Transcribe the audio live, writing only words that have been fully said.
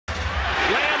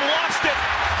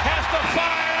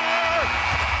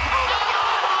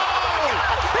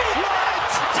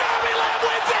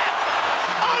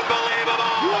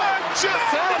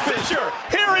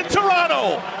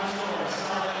go.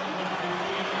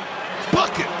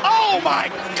 Bookit. Oh my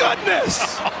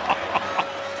goodness.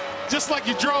 Just like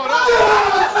you draw it up.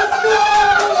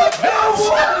 That's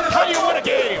how you win a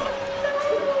game.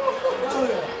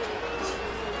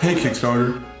 Hey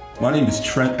Kickstarter, my name is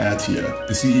Trent Attia,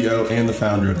 the CEO and the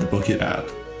founder of the Bookit app.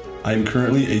 I am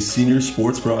currently a senior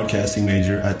sports broadcasting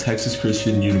major at Texas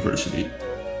Christian University.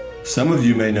 Some of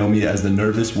you may know me as the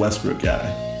nervous Westbrook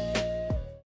guy.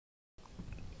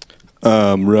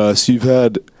 Russ, you've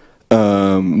had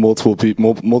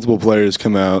multiple players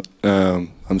come out.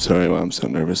 I'm sorry, I'm so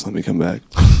nervous. Let me come back.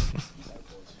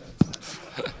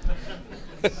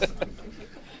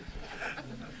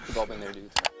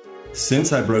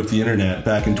 Since I broke the internet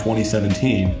back in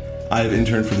 2017, I have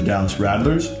interned for the Dallas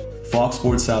Rattlers, Fox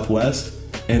Sports Southwest,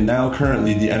 and now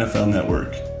currently the NFL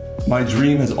Network. My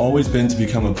dream has always been to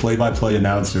become a play-by-play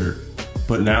announcer,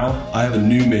 but now I have a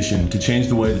new mission to change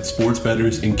the way that sports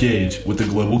bettors engage with the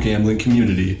global gambling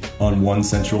community on one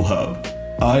central hub.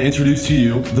 I introduce to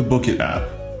you the Bookit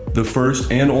app, the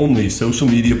first and only social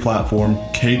media platform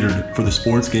catered for the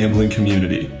sports gambling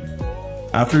community.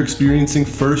 After experiencing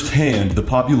firsthand the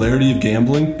popularity of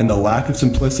gambling and the lack of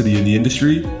simplicity in the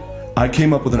industry, I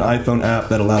came up with an iPhone app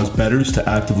that allows bettors to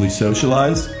actively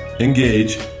socialize,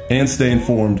 engage, and stay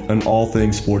informed on all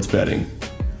things sports betting.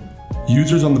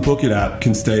 Users on the Bookit app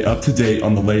can stay up to date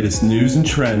on the latest news and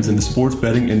trends in the sports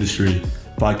betting industry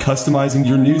by customizing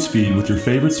your newsfeed with your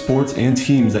favorite sports and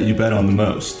teams that you bet on the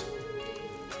most.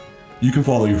 You can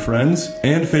follow your friends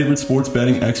and favorite sports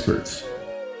betting experts.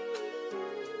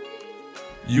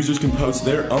 Users can post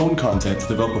their own content to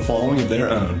develop a following of their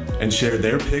own and share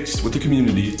their picks with the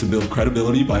community to build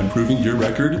credibility by improving your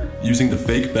record using the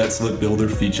fake bet slip builder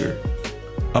feature.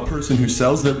 A person who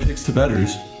sells their picks to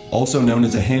bettors, also known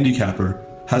as a handicapper,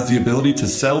 has the ability to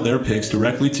sell their picks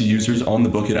directly to users on the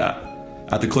Bookit app.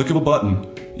 At the click of a button,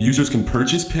 users can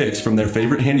purchase picks from their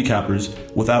favorite handicappers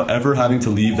without ever having to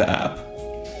leave the app.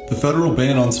 The federal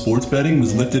ban on sports betting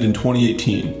was lifted in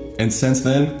 2018, and since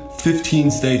then, 15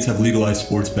 states have legalized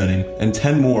sports betting, and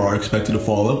 10 more are expected to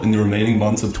follow in the remaining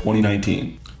months of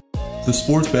 2019. The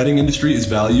sports betting industry is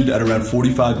valued at around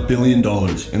 $45 billion,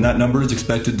 and that number is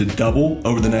expected to double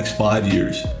over the next 5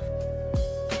 years.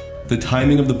 The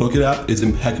timing of the Bookit app is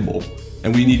impeccable,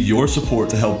 and we need your support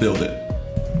to help build it.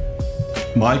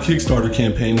 My Kickstarter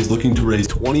campaign is looking to raise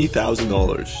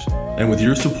 $20,000, and with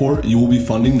your support, you will be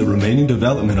funding the remaining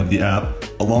development of the app,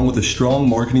 along with a strong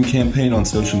marketing campaign on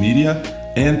social media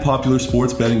and popular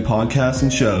sports betting podcasts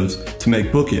and shows to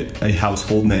make Bookit a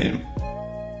household name.